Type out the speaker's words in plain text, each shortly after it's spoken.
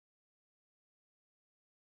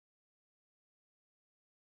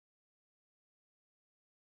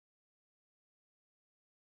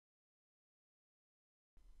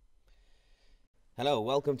Hello,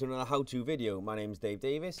 welcome to another how-to video. My name is Dave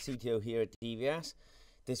Davis, CTO here at TVS.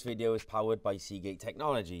 This video is powered by Seagate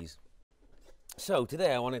Technologies. So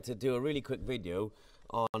today I wanted to do a really quick video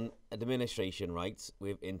on administration rights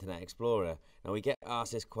with Internet Explorer. Now we get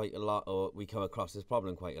asked this quite a lot, or we come across this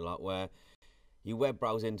problem quite a lot, where you web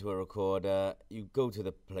browse into a recorder, you go to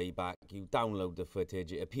the playback, you download the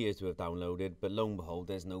footage, it appears to have downloaded, but lo and behold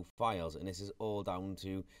there's no files, and this is all down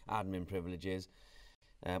to admin privileges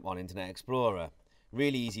on Internet Explorer.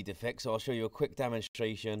 Really easy to fix, so I'll show you a quick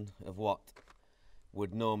demonstration of what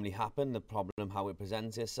would normally happen, the problem, how it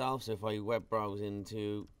presents itself. So if I web browse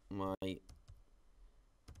into my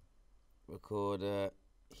recorder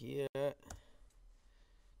here, go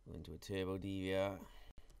into a turbo DVR,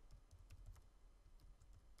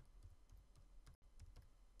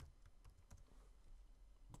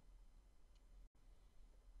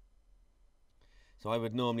 so I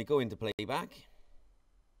would normally go into playback.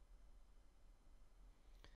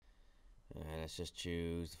 Let's just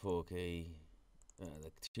choose 4K,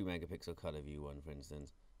 the 2 megapixel color view one, for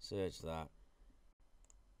instance. Search that,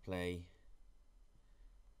 play,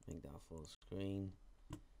 make that full screen,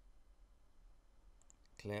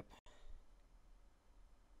 clip.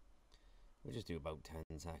 We'll just do about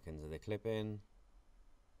 10 seconds of the clipping.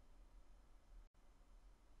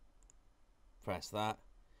 Press that.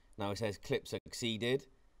 Now it says clip succeeded.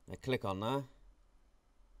 I click on that.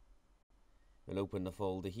 We'll open the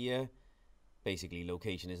folder here. Basically,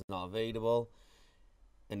 location is not available,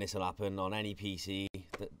 and this will happen on any PC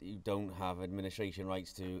that you don't have administration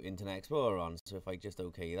rights to Internet Explorer on. So if I just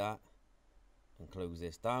OK that and close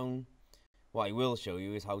this down, what I will show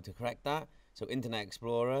you is how to correct that. So Internet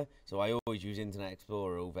Explorer, so I always use Internet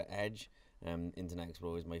Explorer over Edge. Internet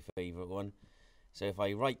Explorer is my favorite one. So if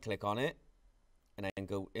I right click on it and then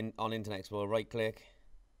go in on Internet Explorer, right click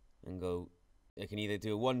and go, I can either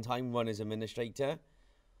do a one-time run as administrator,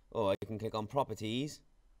 or I can click on Properties,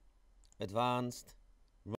 Advanced,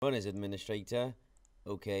 Run as Administrator,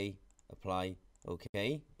 OK, Apply,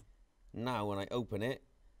 OK. Now when I open it,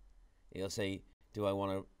 it'll say, do I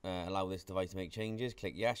want to allow this device to make changes?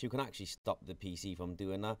 Click yes. You can actually stop the PC from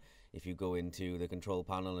doing that if you go into the control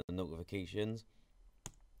panel and notifications.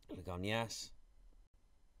 Click on yes.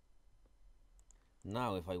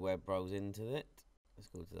 Now if I web browse into it, let's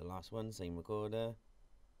go to the last one, same recorder.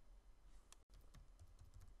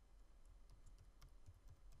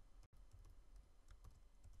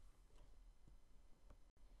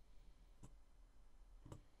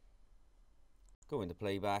 Go into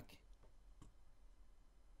playback.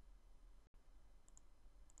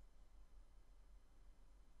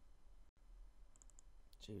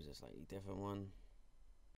 Choose a slightly different one.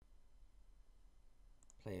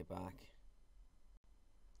 Play it back.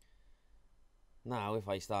 Now if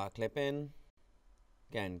I start clipping,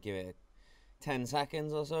 again give it 10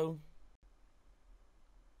 seconds or so.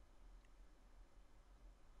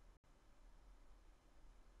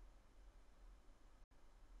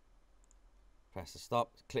 Press the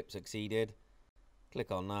stop, clip succeeded, click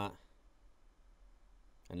on that,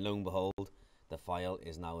 and lo and behold, the file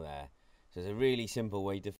is now there. So it's a really simple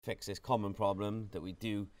way to fix this common problem that we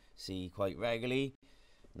do see quite regularly.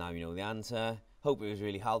 Now you know the answer. Hope it was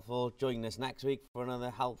really helpful. Join us next week for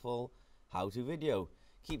another helpful how-to video.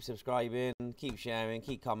 Keep subscribing, keep sharing,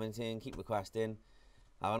 keep commenting, keep requesting.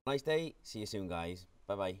 Have a nice day. See you soon, guys.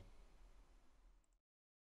 Bye-bye.